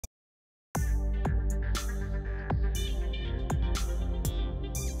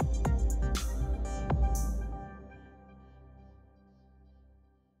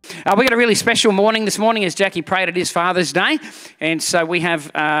We've got a really special morning this morning, as Jackie prayed. It is Father's Day, and so we have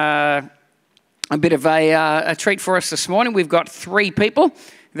a bit of a treat for us this morning. We've got 3 people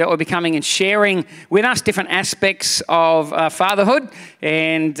that will be coming and sharing with us different aspects of fatherhood.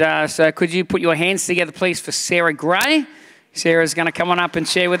 And so could you put your hands together, please, for Sarah Gray. Sarah's going to come on up and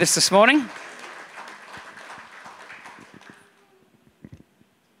share with us this morning.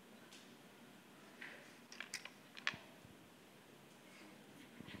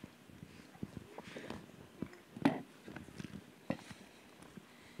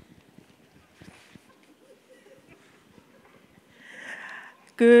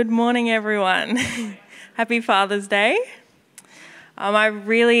 Good morning, everyone. Happy Father's Day. I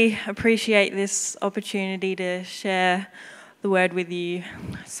really appreciate this opportunity to share the word with you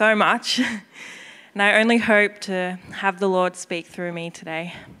so much. And I only hope to have the Lord speak through me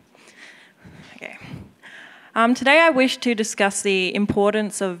today. Okay. Today I wish to discuss the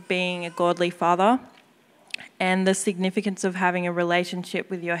importance of being a godly father and the significance of having a relationship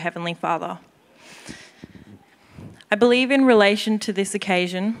with your Heavenly Father. I believe in relation to this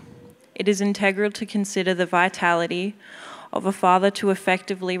occasion, it is integral to consider the vitality of a father to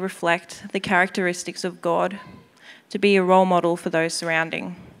effectively reflect the characteristics of God, to be a role model for those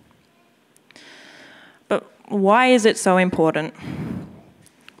surrounding. But why is it so important?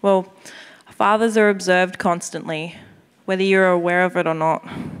 Well, fathers are observed constantly, whether you're aware of it or not.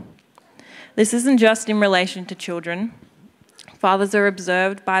 This isn't just in relation to children. Fathers are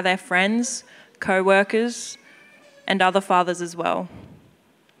observed by their friends, co-workers, and other fathers as well.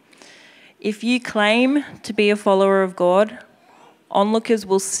 If you claim to be a follower of God, onlookers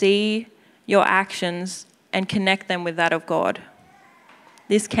will see your actions and connect them with that of God.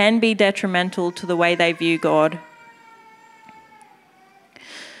 This can be detrimental to the way they view God.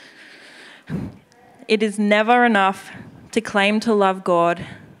 It is never enough to claim to love God,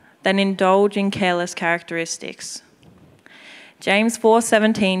 then indulge in careless characteristics. James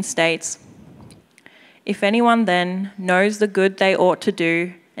 4:17 states, "If anyone then knows the good they ought to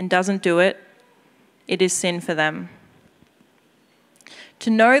do and doesn't do it, it is sin for them."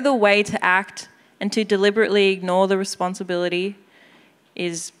 To know the way to act and to deliberately ignore the responsibility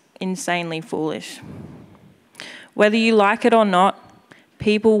is insanely foolish. Whether you like it or not,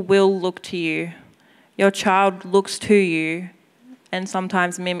 people will look to you. Your child looks to you and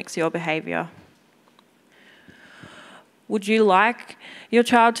sometimes mimics your behavior. Would you like your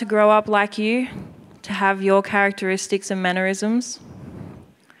child to grow up like you? To have your characteristics and mannerisms?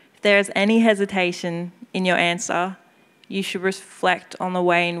 If there is any hesitation in your answer, you should reflect on the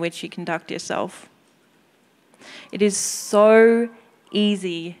way in which you conduct yourself. It is so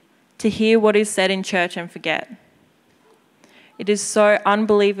easy to hear what is said in church and forget. It is so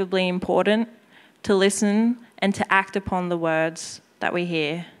unbelievably important to listen and to act upon the words that we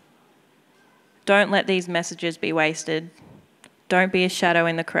hear. Don't let these messages be wasted. Don't be a shadow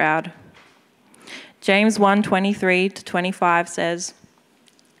in the crowd. James 1:23-25 says,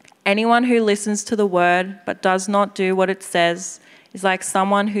 "Anyone who listens to the word but does not do what it says is like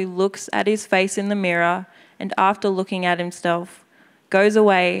someone who looks at his face in the mirror and after looking at himself, goes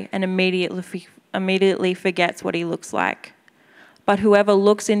away and immediately forgets what he looks like. But whoever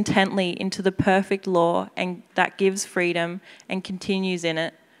looks intently into the perfect law and that gives freedom and continues in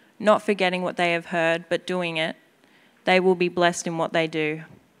it, not forgetting what they have heard but doing it, they will be blessed in what they do."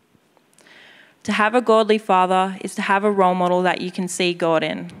 To have a godly father is to have a role model that you can see God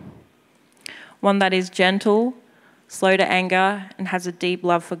in. One that is gentle, slow to anger, and has a deep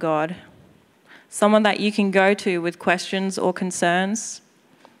love for God. Someone that you can go to with questions or concerns.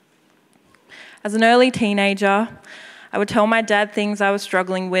 As an early teenager, I would tell my dad things I was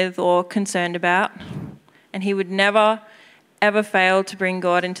struggling with or concerned about, and he would never, ever fail to bring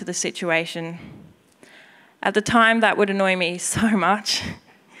God into the situation. At the time, that would annoy me so much.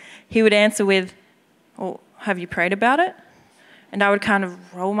 He would answer with, "Oh, have you prayed about it?" And I would kind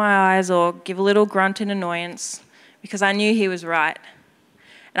of roll my eyes or give a little grunt in annoyance because I knew he was right.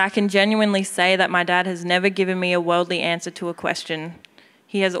 And I can genuinely say that my dad has never given me a worldly answer to a question.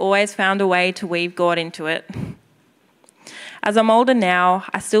 He has always found a way to weave God into it. As I'm older now,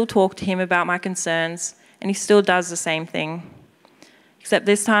 I still talk to him about my concerns, and he still does the same thing. Except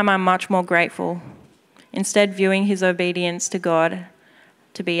this time I'm much more grateful, instead viewing his obedience to God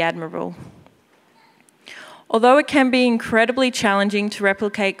to be admirable. Although it can be incredibly challenging to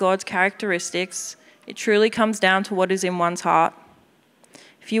replicate God's characteristics, it truly comes down to what is in one's heart.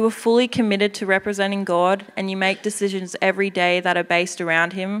 If you are fully committed to representing God and you make decisions every day that are based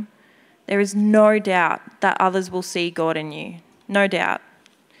around him, there is no doubt that others will see God in you. No doubt.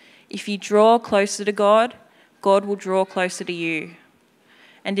 If you draw closer to God, God will draw closer to you.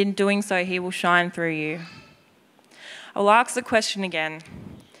 and in doing so, he will shine through you. I will ask the question again.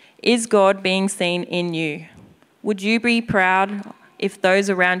 Is God being seen in you? Would you be proud if those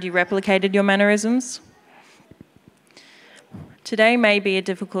around you replicated your mannerisms? Today may be a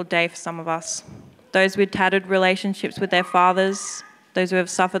difficult day for some of us. Those with tattered relationships with their fathers, those who have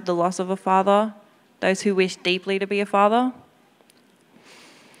suffered the loss of a father, those who wish deeply to be a father.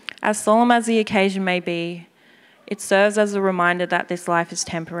 As solemn as the occasion may be, it serves as a reminder that this life is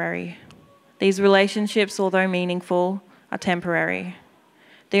temporary. These relationships, although meaningful, are temporary.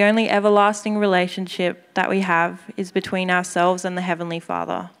 The only everlasting relationship that we have is between ourselves and the Heavenly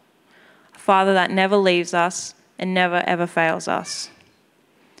Father, a Father that never leaves us and never ever fails us.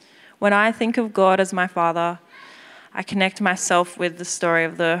 When I think of God as my Father, I connect myself with the story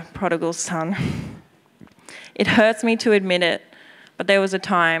of the prodigal son. It hurts me to admit it, but there was a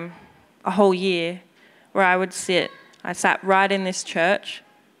time, a whole year, where I sat right in this church,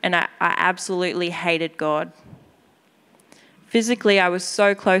 and I absolutely hated God. Physically, I was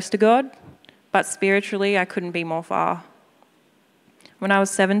so close to God, but spiritually, I couldn't be more far. When I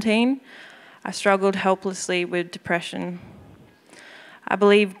was 17, I struggled helplessly with depression. I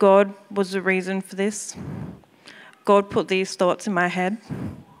believe God was the reason for this. God put these thoughts in my head.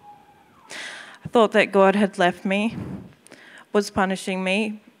 I thought that God had left me, was punishing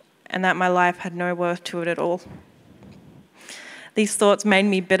me, and that my life had no worth to it at all. These thoughts made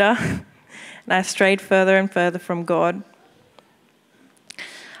me bitter, and I strayed further and further from God.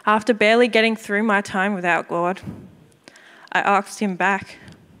 After barely getting through my time without God, I asked him back,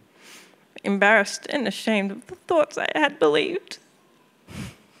 embarrassed and ashamed of the thoughts I had believed.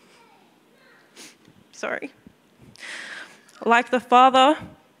 Sorry. Like the father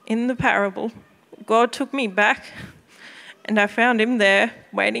in the parable, God took me back, and I found him there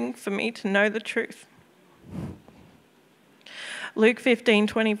waiting for me to know the truth. Luke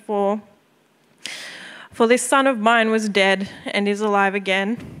 15:24. For this son of mine was dead and is alive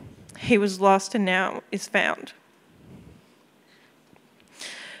again. He was lost and now is found.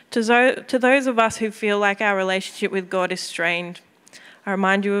 To those of us who feel like our relationship with God is strained, I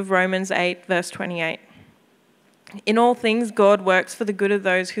remind you of Romans 8, verse 28. In all things, God works for the good of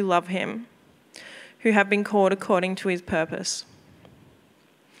those who love him, who have been called according to his purpose.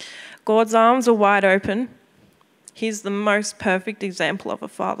 God's arms are wide open. He's the most perfect example of a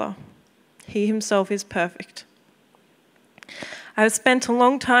father. He himself is perfect. I have spent a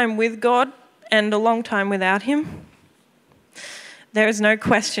long time with God and a long time without him. There is no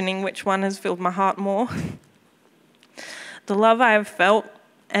questioning which one has filled my heart more. The love I have felt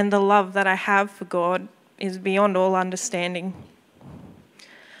and the love that I have for God is beyond all understanding.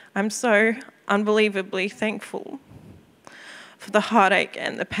 I'm so unbelievably thankful for the heartache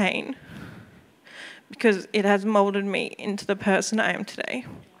and the pain, because it has molded me into the person I am today.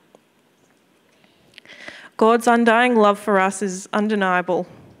 God's undying love for us is undeniable.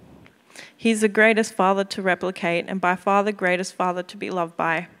 He's the greatest father to replicate, and by far the greatest father to be loved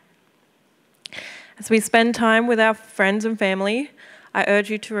by. As we spend time with our friends and family, I urge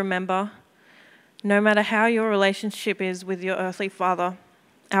you to remember, no matter how your relationship is with your earthly father,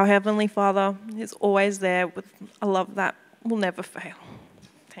 our Heavenly Father is always there with a love that will never fail.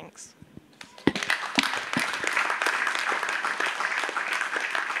 Thanks.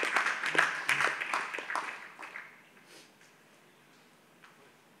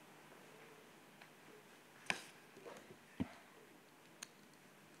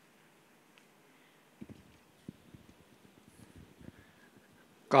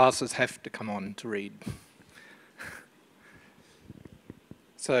 Glasses have to come on to read.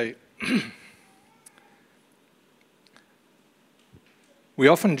 So, we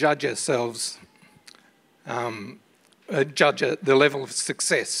often judge ourselves, judge the level of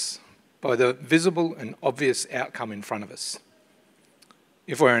success by the visible and obvious outcome in front of us.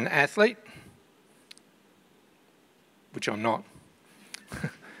 If we're an athlete, which I'm not,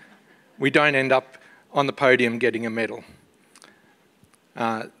 we don't end up on the podium getting a medal.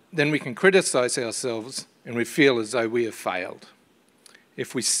 Then we can criticise ourselves and we feel as though we have failed.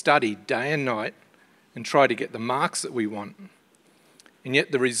 If we study day and night and try to get the marks that we want, and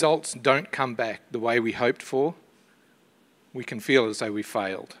yet the results don't come back the way we hoped for, we can feel as though we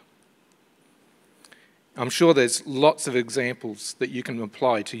failed. I'm sure there's lots of examples that you can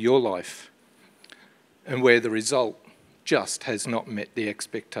apply to your life and where the result just has not met the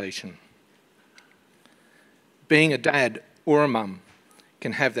expectation. Being a dad or a mum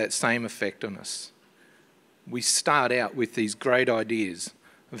can have that same effect on us. We start out with these great ideas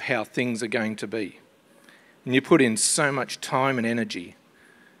of how things are going to be. And you put in so much time and energy,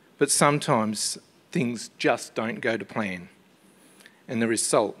 but sometimes things just don't go to plan. and the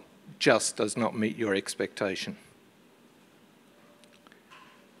result just does not meet your expectation.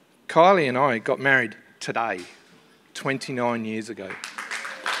 Kylie and I got married today, 29 years ago.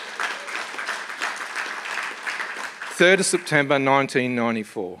 3rd of September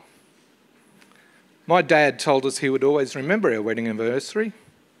 1994. My dad told us he would always remember our wedding anniversary.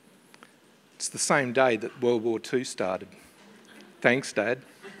 It's the same day that World War II started. Thanks, Dad.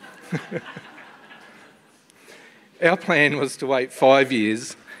 Our plan was to wait 5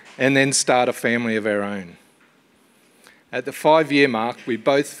 years and then start a family of our own. At the 5-year mark, we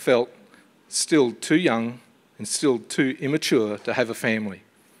both felt still too young and still too immature to have a family.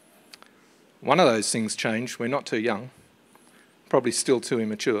 One of those things changed. We're not too young, probably still too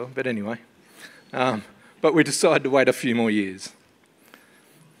immature, but anyway. But we decided to wait a few more years.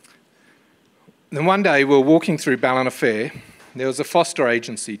 Then one day we were walking through Ballina Fair. There was a foster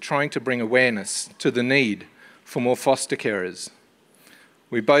agency trying to bring awareness to the need for more foster carers.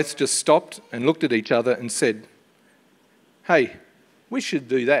 We both just stopped and looked at each other and said, "Hey, we should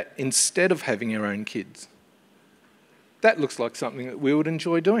do that instead of having our own kids. That looks like something that we would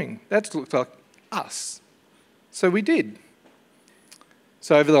enjoy doing. That looks like us." So we did.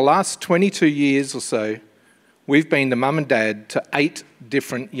 So over the last 22 years or so, we've been the mum and dad to 8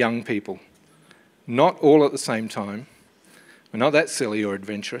 different young people. Not all at the same time. We're not that silly or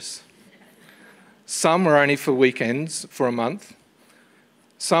adventurous. Some were only for weekends for a month.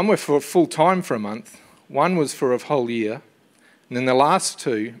 Some were for full time for a month. One was for a whole year. And then the last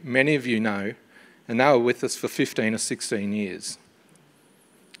 2, many of you know, and they were with us for 15 or 16 years.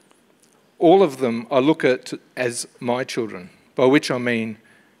 All of them I look at as my children, by which I mean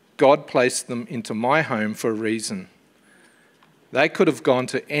God placed them into my home for a reason. They could have gone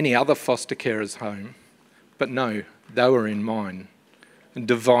to any other foster carer's home, but no, they were in mine, and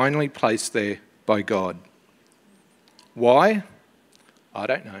divinely placed there by God. Why? I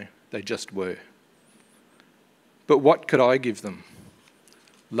don't know. They just were. But what could I give them?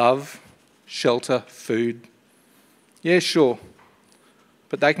 Love, shelter, food? Yeah, sure.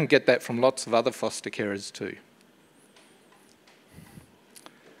 But they can get that from lots of other foster carers too.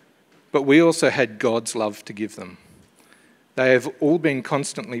 But we also had God's love to give them. They have all been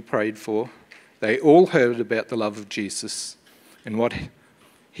constantly prayed for. They all heard about the love of Jesus and what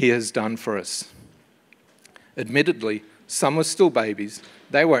he has done for us. Admittedly, some were still babies.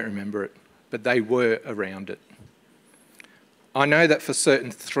 They won't remember it, but they were around it. I know that for certain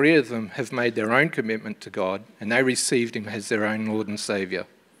 3 of them have made their own commitment to God and they received him as their own Lord and Saviour.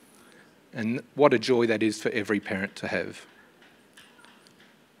 And what a joy that is for every parent to have.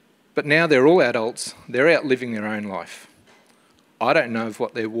 But now they're all adults. They're out living their own life. I don't know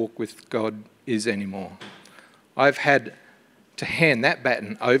what their walk with God is anymore. I've had to hand that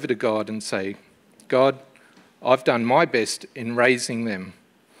baton over to God and say, "God, I've done my best in raising them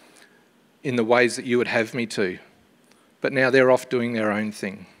in the ways that you would have me to. But now they're off doing their own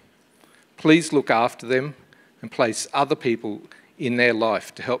thing. Please look after them and place other people in their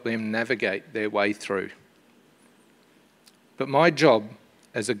life to help them navigate their way through." But my job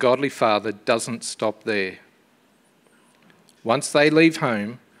as a godly father doesn't stop there. Once they leave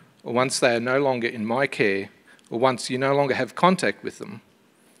home, or once they are no longer in my care, or once you no longer have contact with them,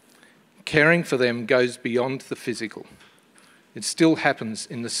 caring for them goes beyond the physical. It still happens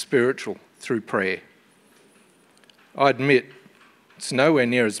in the spiritual through prayer. I admit it's nowhere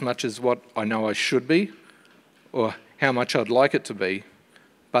near as much as what I know I should be or how much I'd like it to be,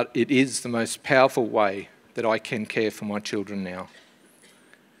 but it is the most powerful way that I can care for my children now.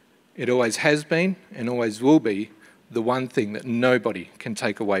 It always has been and always will be the one thing that nobody can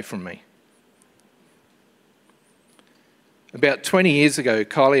take away from me. About 20 years ago,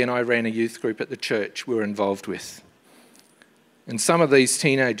 Kylie and I ran a youth group at the church we were involved with. And some of these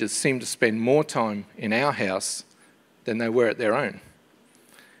teenagers seemed to spend more time in our house than they were at their own.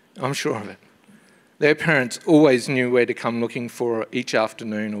 I'm sure of it. Their parents always knew where to come looking for each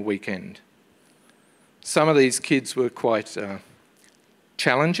afternoon or weekend. Some of these kids were quite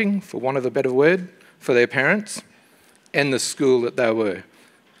challenging, for want of a better word, for their parents and the school that they were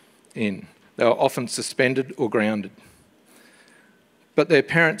in. They were often suspended or grounded. But their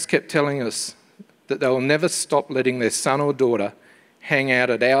parents kept telling us that they will never stop letting their son or daughter hang out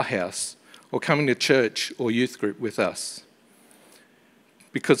at our house or coming to church or youth group with us,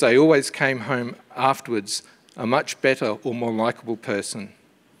 because they always came home afterwards a much better or more likeable person.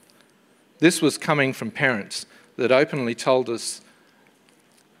 This was coming from parents that openly told us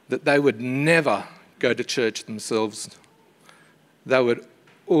that they would never go to church themselves.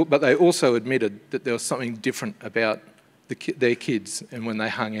 But they also admitted that there was something different about their kids and when they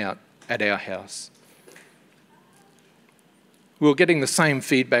hung out at our house. We were getting the same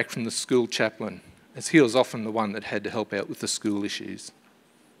feedback from the school chaplain, as he was often the one that had to help out with the school issues.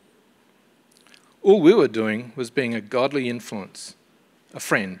 All we were doing was being a godly influence, a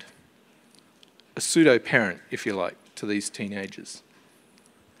friend, a pseudo-parent, if you like, to these teenagers.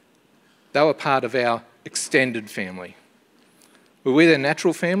 They were part of our extended family. Were we their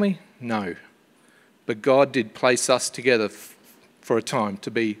natural family? No. But God did place us together for a time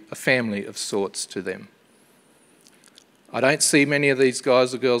to be a family of sorts to them. I don't see many of these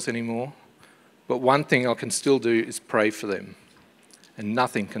guys or girls anymore, but one thing I can still do is pray for them, and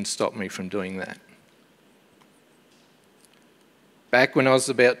nothing can stop me from doing that. Back when I was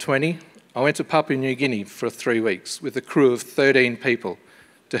about 20, I went to Papua New Guinea for 3 weeks with a crew of 13 people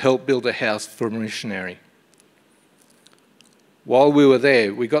to help build a house for a missionary. While we were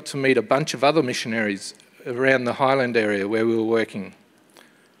there, we got to meet a bunch of other missionaries around the Highland area where we were working.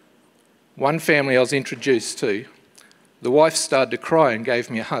 One family I was introduced to, the wife started to cry and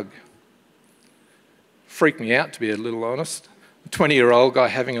gave me a hug. Freaked me out, to be a little honest. A 20-year-old guy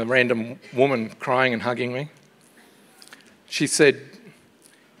having a random woman crying and hugging me. She said,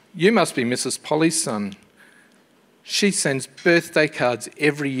 "You must be Mrs. Polly's son. She sends birthday cards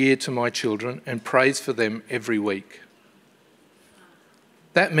every year to my children and prays for them every week."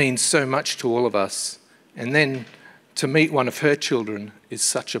 That means so much to all of us. And then to meet one of her children is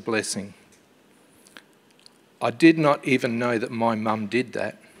such a blessing. I did not even know that my mum did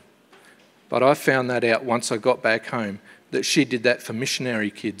that. But I found that out once I got back home, that she did that for missionary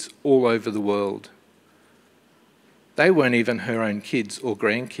kids all over the world. They weren't even her own kids or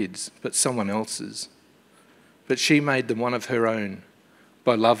grandkids, but someone else's. But she made them one of her own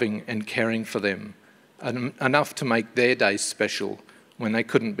by loving and caring for them, enough to make their day special when they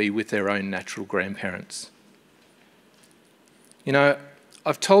couldn't be with their own natural grandparents. You know,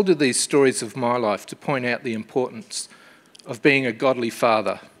 I've told you these stories of my life to point out the importance of being a godly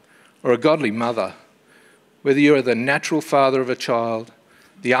father or a godly mother, whether you're the natural father of a child,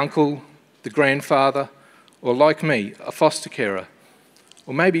 the uncle, the grandfather, or like me, a foster carer.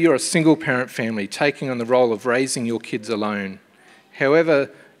 Or maybe you're a single parent family taking on the role of raising your kids alone. However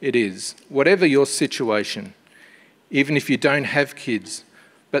it is, whatever your situation, even if you don't have kids,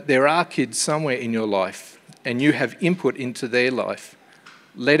 but there are kids somewhere in your life and you have input into their life,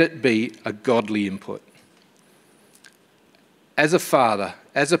 let it be a godly input. As a father,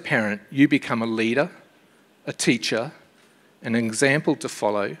 as a parent, you become a leader, a teacher, an example to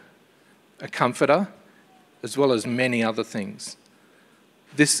follow, a comforter, as well as many other things.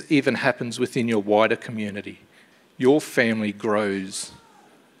 This even happens within your wider community. Your family grows.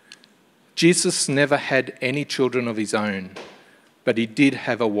 Jesus never had any children of his own, but he did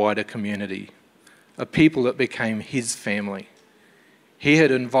have a wider community, a people that became his family. He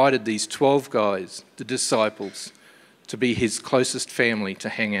had invited these 12 guys, the disciples, to be his closest family to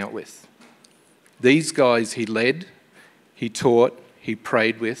hang out with. These guys he led, he taught, he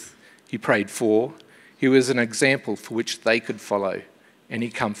prayed with, he prayed for. He was an example for which they could follow, and he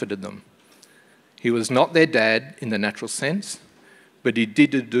comforted them. He was not their dad in the natural sense, but he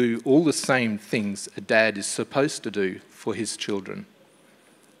did do all the same things a dad is supposed to do for his children.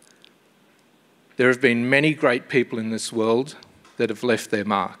 There have been many great people in this world that have left their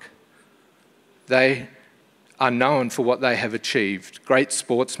mark. They are known for what they have achieved. Great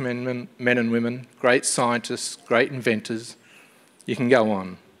sportsmen, men and women, great scientists, great inventors. You can go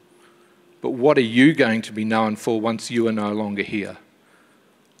on. But what are you going to be known for once you are no longer here?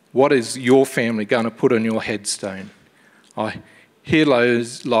 What is your family going to put on your headstone? Here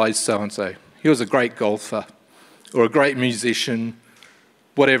lies so-and-so. He was a great golfer or a great musician,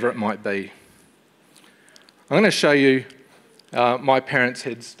 whatever it might be. I'm going to show you my parents'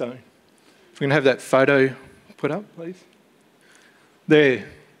 headstone. If we can have that photo put up, please. There,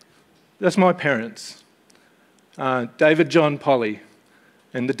 that's my parents. David John Polly,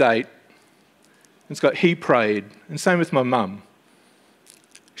 and the date. It's got he prayed, and same with my mum.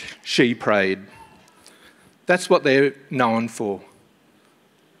 She prayed. That's what they're known for.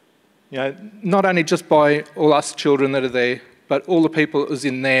 You know, not only just by all us children that are there, but all the people that was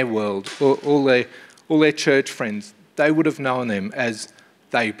in their world, all their church friends. They would have known them as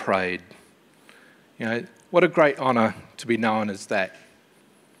they prayed. You know, what a great honour to be known as that.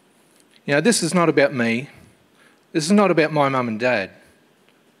 You know, this is not about me. This is not about my mum and dad.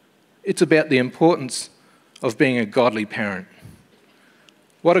 It's about the importance of being a godly parent.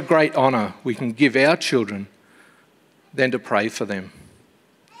 What a great honour we can give our children than to pray for them.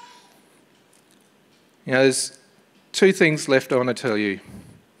 You know, there's two things left I want to tell you.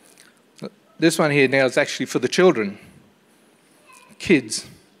 This one here now is actually for the children. Kids,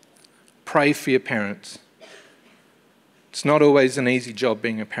 pray for your parents. It's not always an easy job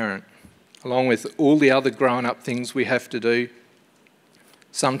being a parent. Along with all the other grown-up things we have to do,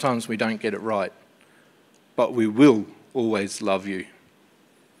 sometimes we don't get it right, but we will always love you.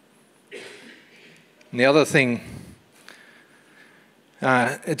 And the other thing,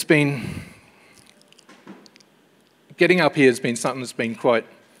 getting up here has been something that's been quite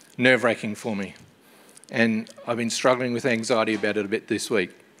nerve-wracking for me. And I've been struggling with anxiety about it a bit this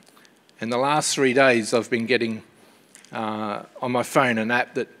week. And the last 3 days I've been getting on my phone an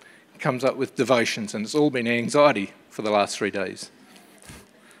app that comes up with devotions, and it's all been anxiety for the last 3 days.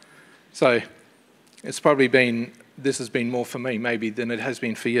 So it's probably been, this has been more for me maybe than it has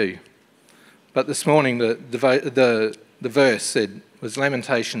been for you. But this morning the verse was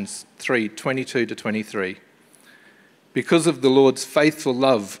Lamentations 3:22-23. Because of the Lord's faithful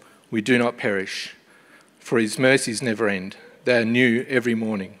love we do not perish, for his mercies never end. They are new every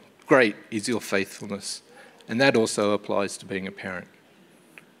morning. Great is your faithfulness. And that also applies to being a parent.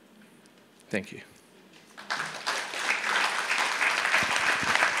 Thank you.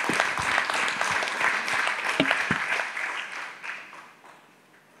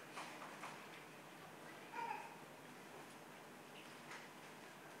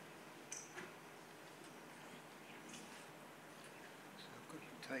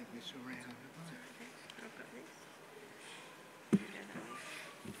 Take this around.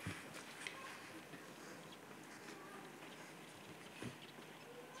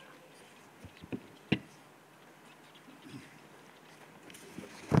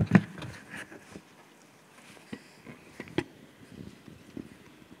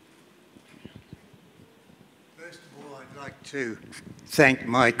 First of all, I'd like to thank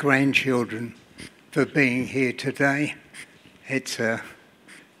my grandchildren for being here today. It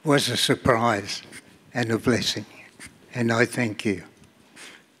was a surprise and a blessing, and I thank you.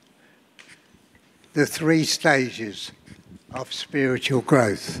 The 3 stages of spiritual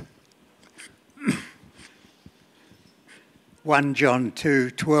growth. 1 John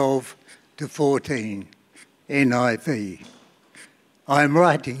 2:12-14, NIV. I am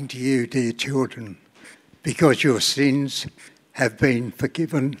writing to you, dear children, because your sins have been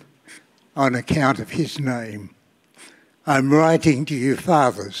forgiven on account of his name. I'm writing to you,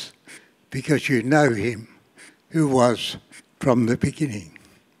 fathers, because you know him who was from the beginning.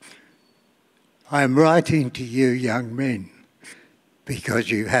 I am writing to you, young men, because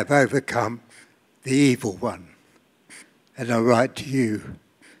you have overcome the evil one. And I write to you,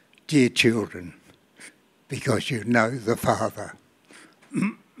 dear children, because you know the Father.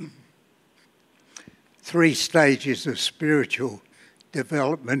 3 stages of spiritual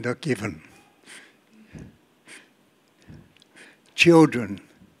development are given. Children,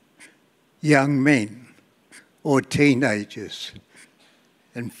 young men or teenagers,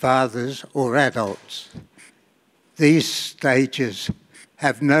 and fathers or adults. These stages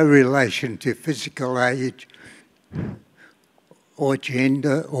have no relation to physical age or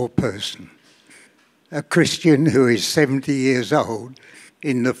gender or person. A Christian who is 70 years old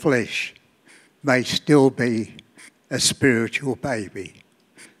in the flesh may still be a spiritual baby.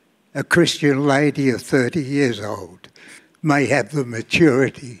 A Christian lady of 30 years old may have the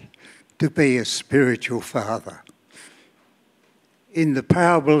maturity to be a spiritual father. In the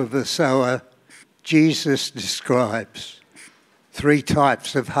parable of the sower, Jesus describes 3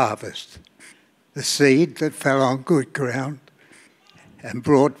 types of harvest. The seed that fell on good ground and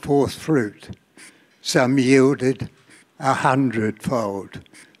brought forth fruit. Some yielded 100-fold,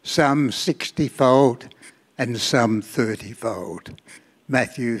 some 60-fold, and some 30-fold.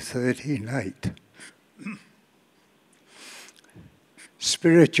 Matthew 13:8.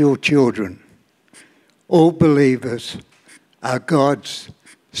 Spiritual children. All believers are God's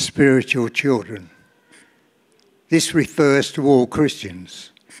spiritual children. This refers to all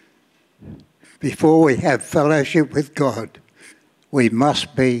Christians. Before we have fellowship with God, we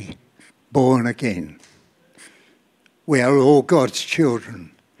must be born again. We are all God's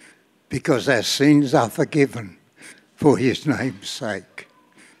children because our sins are forgiven for his name's sake.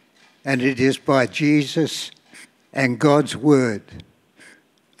 And it is by Jesus and God's word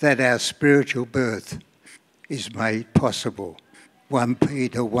that our spiritual birth is made possible. 1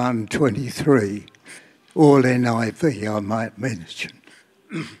 Peter 1:23, all NIV I might mention.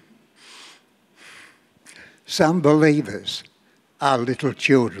 Some believers are little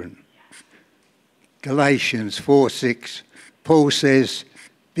children. Galatians 4:6, Paul says,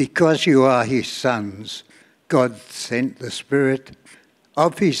 because you are his sons, God sent the Spirit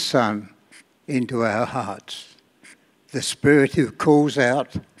of his Son into our hearts. The Spirit who calls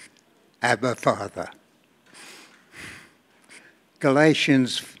out, Abba, Father.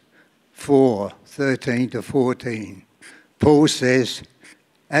 Galatians 4:13-14. Paul says,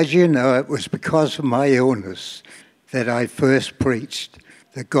 "As you know, it was because of my illness that I first preached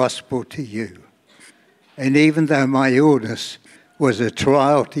the gospel to you. And even though my illness was a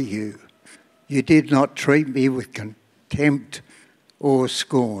trial to you, you did not treat me with contempt or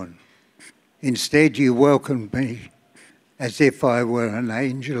scorn. Instead, you welcomed me as if I were an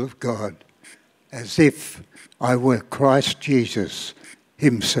angel of God, as if I were Christ Jesus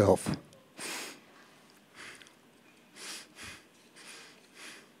himself."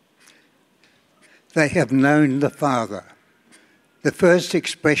 They have known the Father. The first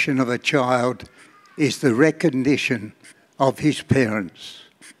expression of a child is the recognition of his parents.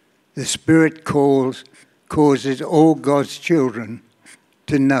 The Spirit causes all God's children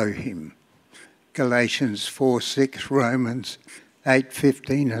to know him. Galatians 4:6, Romans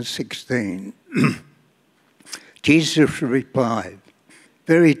 8:15 and 16. Jesus replied,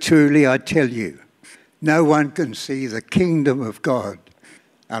 "Very truly I tell you, no one can see the kingdom of God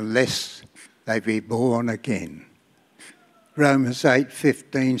unless they be born again." Romans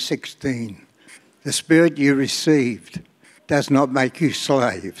 8:15, 16. The Spirit you received does not make you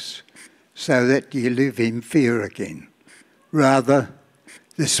slaves, so that you live in fear again. Rather,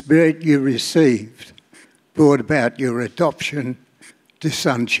 the Spirit you received brought about your adoption to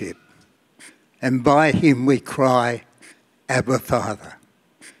sonship. And by him we cry, "Abba, Father."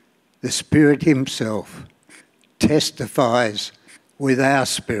 The Spirit himself testifies with our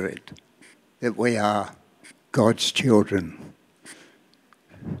spirit that we are God's children.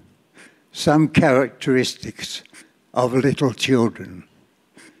 Some characteristics of little children.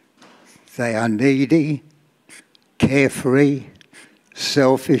 They are needy, carefree,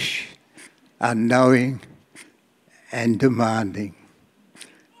 selfish, unknowing, and demanding.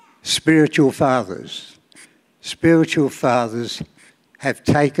 Spiritual fathers. Spiritual fathers have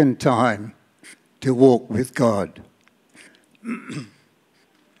taken time to walk with God.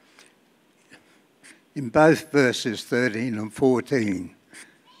 In both verses 13 and 14,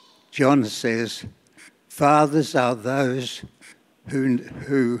 John says, "Fathers are those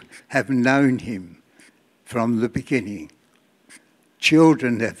who have known him from the beginning.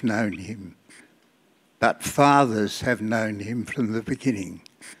 Children have known him, but fathers have known him from the beginning."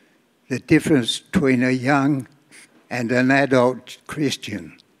 The difference between a young and an adult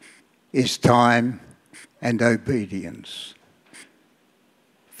Christian is time and obedience.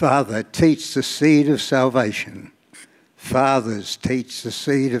 Father, teach the seed of salvation. Fathers, teach the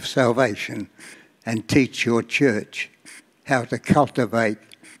seed of salvation and teach your church how to cultivate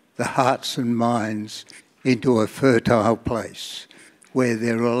the hearts and minds into a fertile place where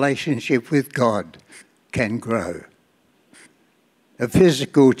their relationship with God can grow. A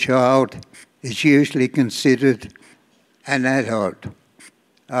physical child is usually considered an adult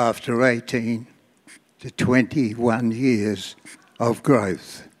after 18 to 21 years of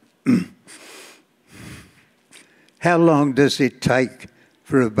growth. How long does it take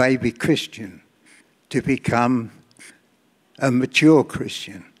for a baby Christian to become a mature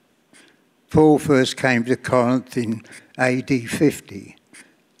Christian? Paul first came to Corinth in AD 50.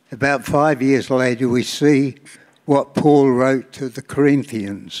 About 5 years later, we see what Paul wrote to the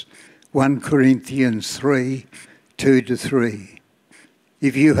Corinthians, 1 Corinthians 3, 2-3.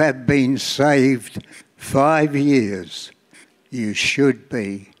 If you have been saved 5 years, you should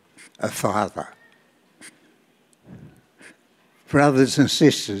be a father. Brothers and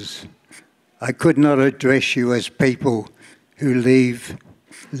sisters, I could not address you as people who live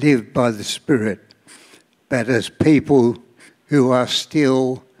by the Spirit, but as people who are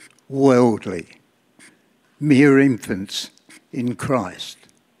still worldly, mere infants in Christ.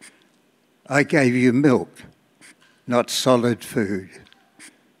 I gave you milk, not solid food,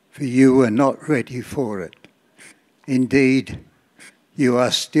 for you were not ready for it. Indeed, you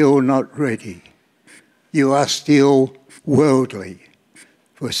are still not ready. You are still worldly.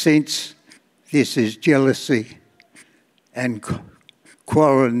 For since this is jealousy and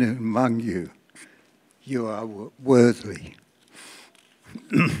quarreling among you, you are worldly.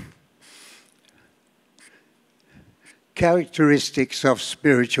 Characteristics of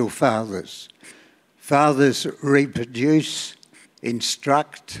spiritual fathers. Fathers reproduce,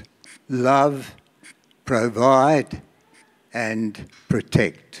 instruct, love, provide, and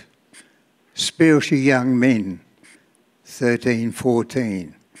protect. Spiritual young men,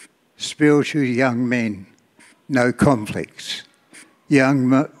 13-14. Spiritual young men, no conflicts.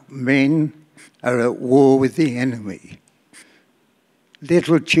 Young men are at war with the enemy.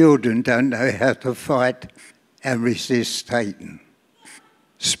 Little children don't know how to fight and resist Satan.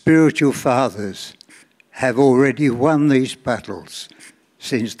 Spiritual fathers have already won these battles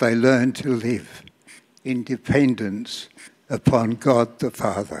since they learned to live in dependence upon God the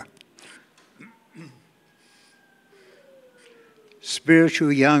Father.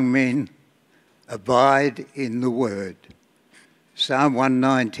 Spiritual young men, abide in the word. Psalm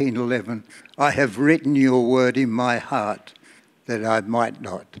 119:11, I have written your word in my heart that I might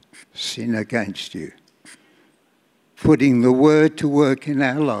not sin against you. Putting the word to work in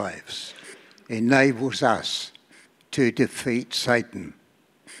our lives enables us to defeat Satan.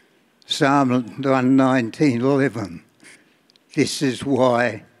 Psalm 119:11, this is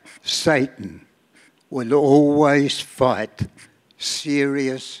why Satan will always fight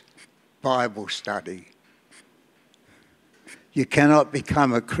serious Bible study. You cannot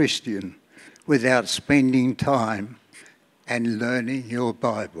become a Christian without spending time and learning your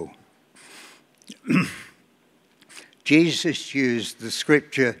Bible. Jesus used the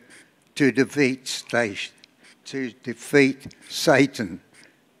scripture to defeat Satan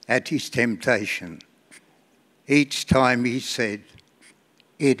at his temptation. Each time he said,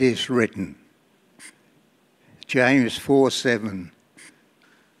 it is written. James 4:7,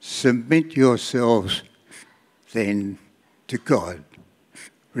 submit yourselves then to God.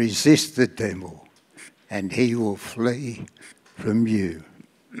 Resist the devil and he will flee from you.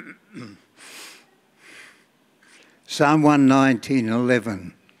 Psalm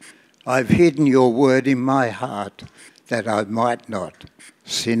 119:11, I've hidden your word in my heart that I might not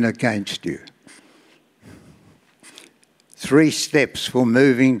sin against you. 3 steps for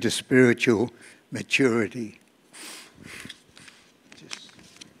moving to spiritual maturity.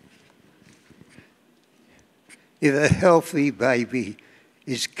 If a healthy baby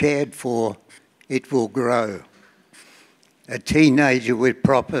is cared for, it will grow. A teenager with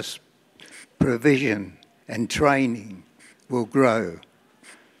proper provision and training will grow.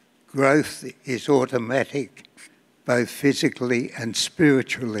 Growth is automatic, both physically and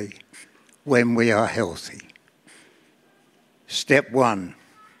spiritually, when we are healthy. Step 1,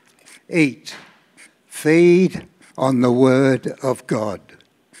 eat. Feed on the Word of God.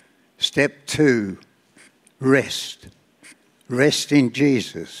 Step 2, rest. Rest in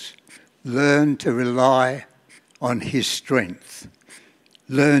Jesus. Learn to rely on his strength.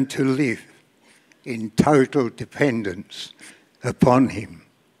 Learn to live in total dependence upon him.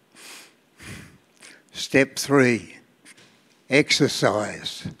 Step 3,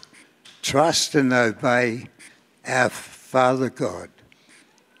 exercise. Trust and obey our Father God.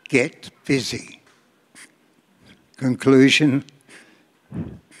 Get busy. Conclusion,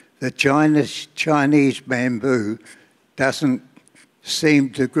 the Chinese bamboo doesn't seem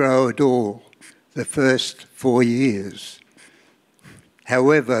to grow at all the first 4 years.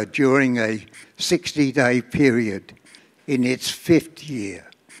 However, during a 60-day period, in its 5th year,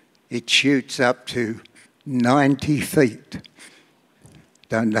 it shoots up to 90 feet.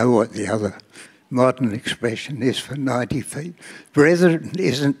 Don't know what the other modern expression is for 90 feet. Brethren,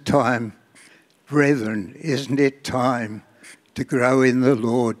 isn't it time to grow in the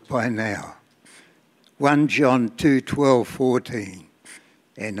Lord by now? 1 John 2:12-14,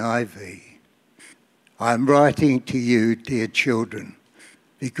 NIV. I'm writing to you, dear children,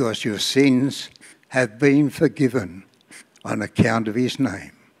 because your sins have been forgiven on account of his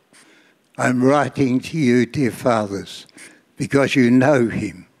name. I'm writing to you, dear fathers, because you know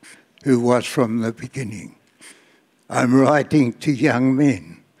him who was from the beginning. I'm writing to young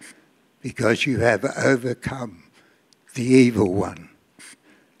men because you have overcome the evil one.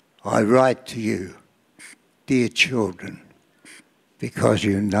 I write to you, dear children, because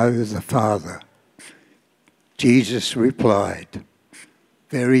you know the Father. Jesus replied,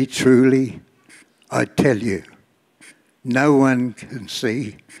 very truly, I tell you, no one can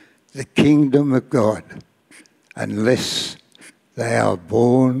see the kingdom of God unless they are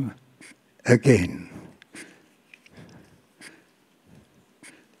born again.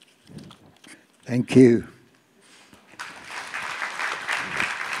 Thank you.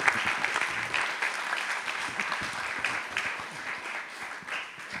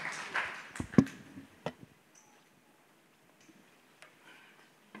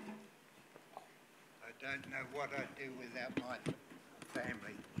 I don't know what I'd do without my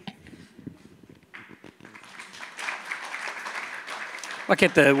family. I'll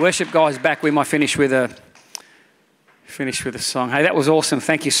get the worship guys back. We might finish with a song. Hey, that was awesome.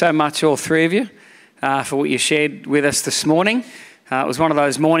 Thank you so much, all three of you, for what you shared with us this morning. It was one of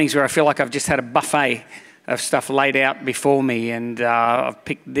those mornings where I feel like I've just had a buffet of stuff laid out before me, and I've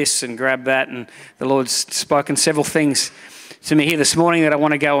picked this and grabbed that, and the Lord's spoken several things to me here this morning that I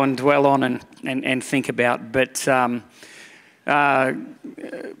want to go and dwell on and think about. But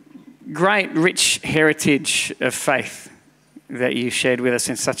great, rich heritage of faith that you shared with us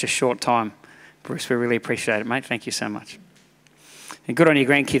in such a short time. Bruce, we really appreciate it, mate. Thank you so much. And good on your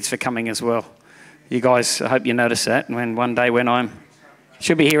grandkids for coming as well. You guys, I hope you notice that one day when I'm...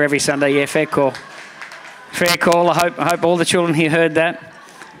 Should be here every Sunday, yeah, fair call. Fair call. I hope all the children here heard that.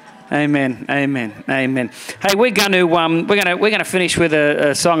 Amen, amen, amen. Hey, we're going to finish with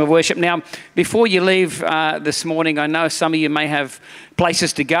a song of worship. Now, before you leave this morning, I know some of you may have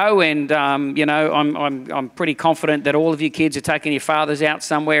places to go, and you know, I'm pretty confident that all of you kids are taking your fathers out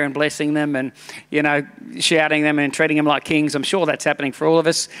somewhere and blessing them, and you know, shouting them and treating them like kings. I'm sure that's happening for all of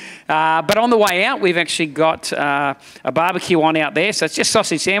us. But on the way out, we've actually got a barbecue on out there, so it's just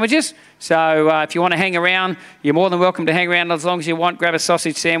sausage sandwiches. So if you want to hang around, you're more than welcome to hang around as long as you want. Grab a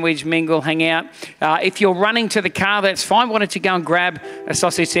sausage sandwich, mingle, hang out. If you're running to the car, that's fine. Why don't you go and grab a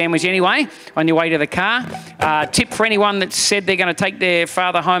sausage sandwich anyway on your way to the car? Tip for anyone that said they're going to take their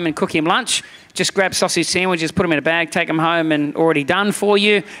father home and cook him lunch. Just grab sausage sandwiches, put them in a bag, take them home and already done for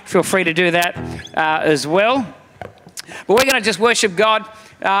you. Feel free to do that as well. But we're going to just worship God.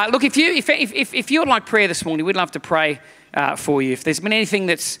 Look, if you would like prayer this morning, we'd love to pray for you. If there's been anything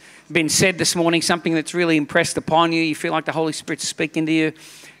that's been said this morning, something that's really impressed upon you, you feel like the Holy Spirit's speaking to you,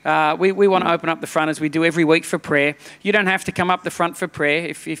 we want to open up the front as we do every week for prayer. You don't have to come up the front for prayer.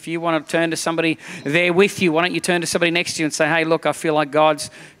 If you want to turn to somebody there with you, why don't you turn to somebody next to you and say, hey, look, I feel like God's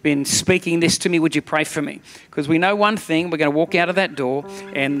been speaking this to me. Would you pray for me? Because we know one thing, we're going to walk out of that door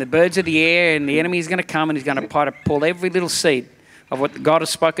and the birds of the air and the enemy is going to come and he's going to try to pull every little seed of what God has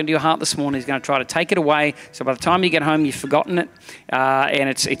spoken to your heart this morning. He's going to try to take it away. So by the time you get home, you've forgotten it and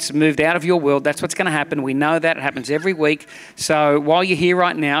it's moved out of your world. That's what's going to happen. We know that. It happens every week. So while you're here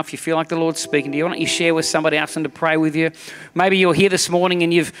right now, if you feel like the Lord's speaking to you, why don't you share with somebody else and to pray with you? Maybe you're here this morning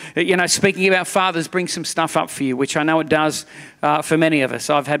and you've, speaking about fathers brings some stuff up for you, which I know it does for many of us.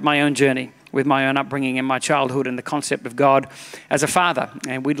 I've had my own journey with my own upbringing and my childhood and the concept of God as a father.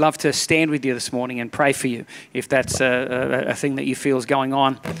 And we'd love to stand with you this morning and pray for you if that's a thing that you feel is going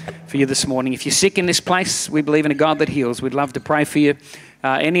on for you this morning. If you're sick in this place, we believe in a God that heals. We'd love to pray for you.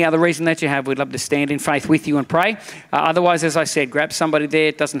 Any other reason that you have, we'd love to stand in faith with you and pray. Otherwise, as I said, grab somebody there.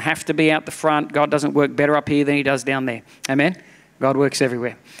 It doesn't have to be out the front. God doesn't work better up here than he does down there. Amen? God works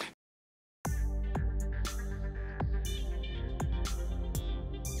everywhere.